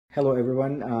Hello,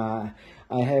 everyone.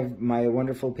 I have my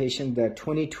wonderful patient, the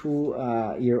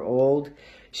 22-year-old.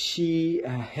 She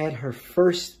had her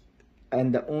first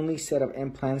and the only set of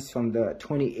implants from the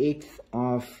 28th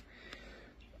of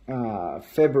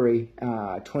February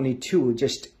 22,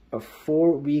 just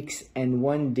 4 weeks and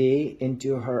 1 day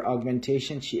into her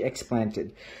augmentation, she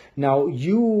explanted. Now,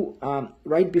 you,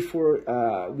 right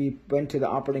before we went to the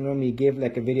operating room, you gave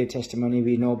like a video testimony,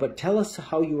 we know, but tell us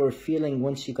how you were feeling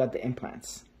once you got the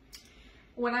implants.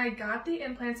 When I got the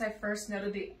implants, I first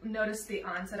noticed the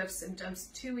onset of symptoms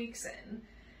 2 weeks in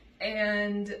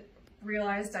and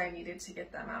realized I needed to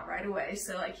get them out right away.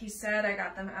 So like he said, I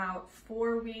got them out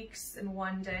 4 weeks and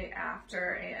 1 day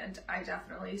after, and I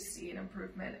definitely see an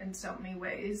improvement in so many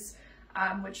ways,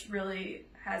 which really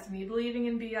has me believing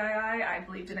in BII. I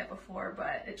believed in it before,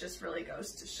 but it just really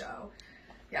goes to show.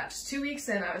 Yeah, just 2 weeks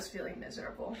in, I was feeling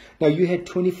miserable. Now, you had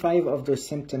 25 of those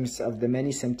symptoms, of the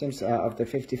many symptoms of the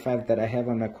 55 that I have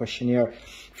on my questionnaire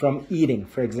from eating.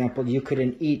 For example, you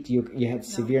couldn't eat, you had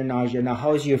severe nausea. Now,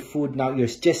 how's your food now? You're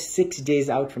just 6 days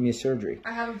out from your surgery.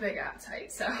 I have a big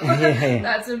appetite, so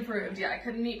that's improved. Yeah, I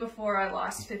couldn't eat before. I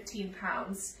lost 15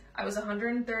 pounds. I was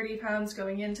 130 pounds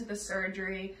going into the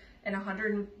surgery and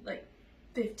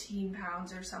 15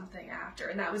 pounds or something after,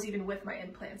 and that was even with my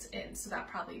implants in, so that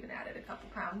probably even added a couple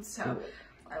pounds. So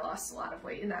I lost a lot of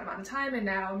weight in that amount of time, and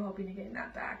now I'm hoping to gain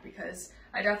that back because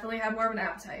I definitely have more of an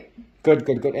appetite. Good,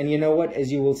 good, good. And you know what? As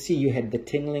you will see, you had the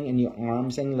tingling in your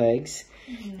arms and legs.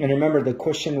 And remember, the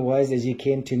question was, as you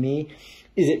came to me,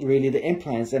 is it really the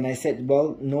implants? And I said,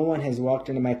 well, no one has walked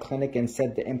into my clinic and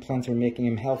said the implants are making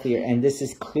him healthier. And this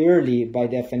is clearly, by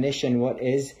definition, what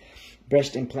is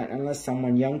breast implant, unless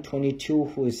someone young, 22,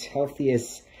 who is healthy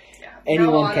as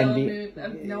anyone can be.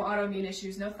 No autoimmune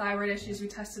issues, no thyroid issues. We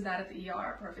tested that at the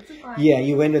ER, perfectly fine. Yeah,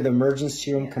 you went to the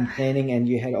emergency room complaining and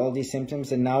you had all these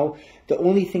symptoms, and now the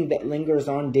only thing that lingers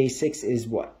on day 6 is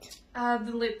what?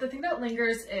 The thing that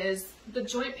lingers is the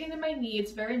joint pain in my knee.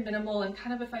 It's very minimal, and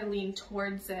kind of if I lean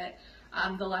towards it,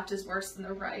 the left is worse than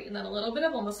the right, and then a little bit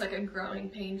of almost like a growing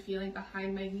pain feeling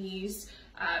behind my knees,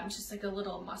 just like a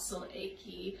little muscle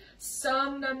achy,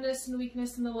 some numbness and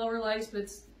weakness in the lower legs, but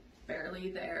it's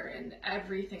barely there, and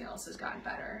everything else has gotten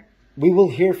better. We will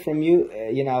hear from you.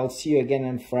 I'll see you again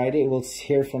on Friday. We'll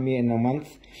hear from you in a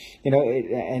month.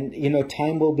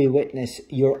 Time will be witness.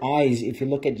 Your eyes, if you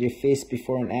look at your face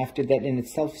before and after, that in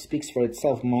itself speaks for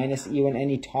itself, minus even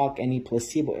any talk, any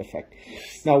placebo effect.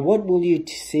 Now, what will you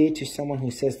say to someone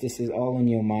who says this is all in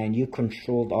your mind? You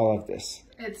controlled all of this.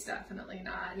 It's definitely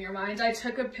not in your mind. I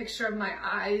took a picture of my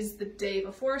eyes the day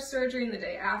before surgery and the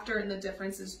day after, and the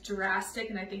difference is drastic.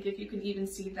 And I think if you can even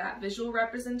see that visual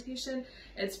representation,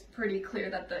 it's pretty clear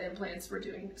that the implants were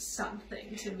doing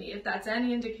something to me, if that's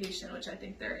any indication, which I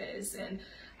think there is. And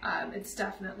it's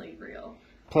definitely real.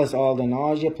 Plus all the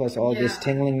nausea, plus all this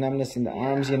tingling numbness in the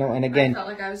arms, and again, I felt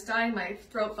like I was dying. My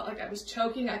throat felt like I was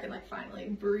choking. I could finally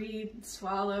breathe,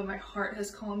 swallow. My heart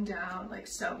has calmed down,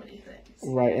 so many things.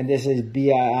 Right, and this is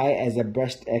BII. As a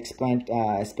breast explant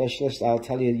specialist, I'll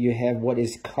tell you, you have what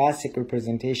is classic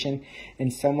representation in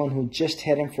someone who just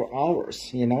had them for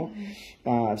hours,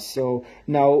 So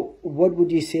now, what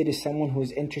would you say to someone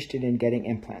who's interested in getting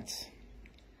implants?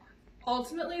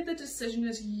 Ultimately, the decision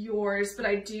is yours, but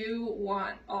I do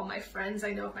want all my friends.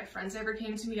 I know if my friends ever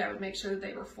came to me, I would make sure that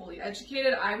they were fully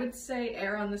educated. I would say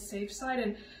err on the safe side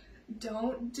and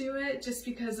don't do it just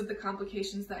because of the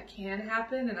complications that can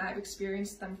happen, and I've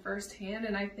experienced them firsthand.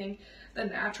 And I think the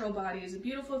natural body is a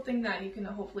beautiful thing that you can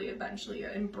hopefully eventually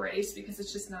embrace, because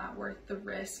it's just not worth the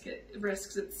risk.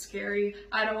 It's scary.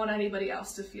 I don't want anybody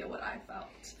else to feel what I felt.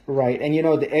 Right, and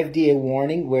the FDA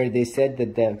warning where they said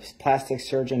that the plastic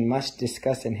surgeon must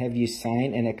discuss and have you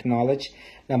sign and acknowledge,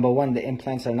 number 1, the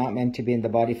implants are not meant to be in the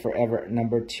body forever.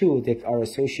 Number 2, they are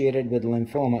associated with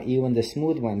lymphoma, even the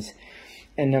smooth ones.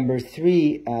 And number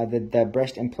 3, that the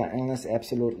breast implant illness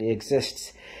absolutely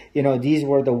exists. These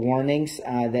were the warnings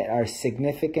that are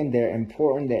significant, they're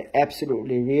important, they're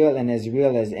absolutely real, and as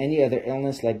real as any other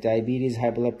illness like diabetes,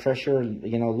 high blood pressure,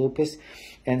 lupus.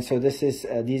 And so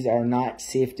these are not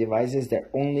safe devices. They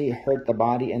only hurt the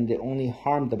body and they only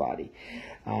harm the body.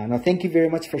 Now, thank you very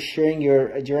much for sharing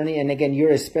your journey. And again,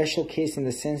 you're a special case in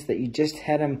the sense that you just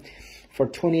had them for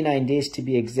 29 days to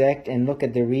be exact, and look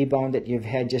at the rebound that you've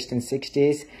had just in 6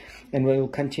 days. And we'll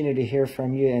continue to hear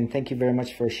from you, and thank you very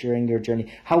much for sharing your journey.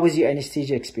 How was your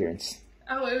anesthesia experience?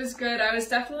 Oh, it was good. I was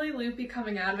definitely loopy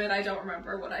coming out of it. I don't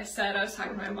remember what I said. I was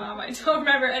talking to my mom. I don't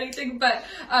remember anything, but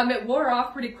it wore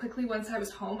off pretty quickly once I was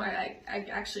home. I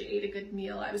actually ate a good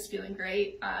meal. I was feeling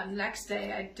great. Next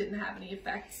day, I didn't have any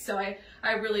effects, so I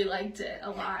really liked it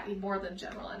a lot, more than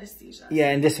general anesthesia. Yeah,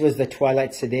 and this was the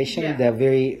twilight sedation, the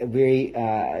very, very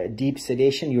deep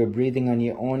sedation. You're breathing on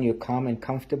your own. You're calm and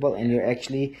comfortable, and you're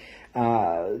actually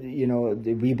you know,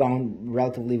 they rebound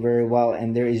relatively very well,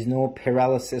 and there is no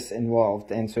paralysis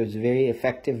involved, and so it's very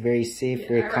effective, very safe,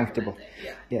 very comfortable.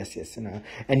 Yes,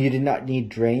 and you did not need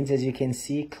drains, as you can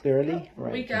see clearly.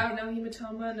 Right. Week out, no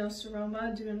hematoma, no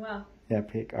seroma, doing well. Yeah,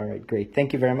 all right, great.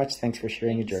 Thank you very much. Thanks for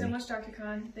sharing your journey. Thank you so much, Dr.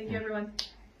 Khan. Thank you, everyone.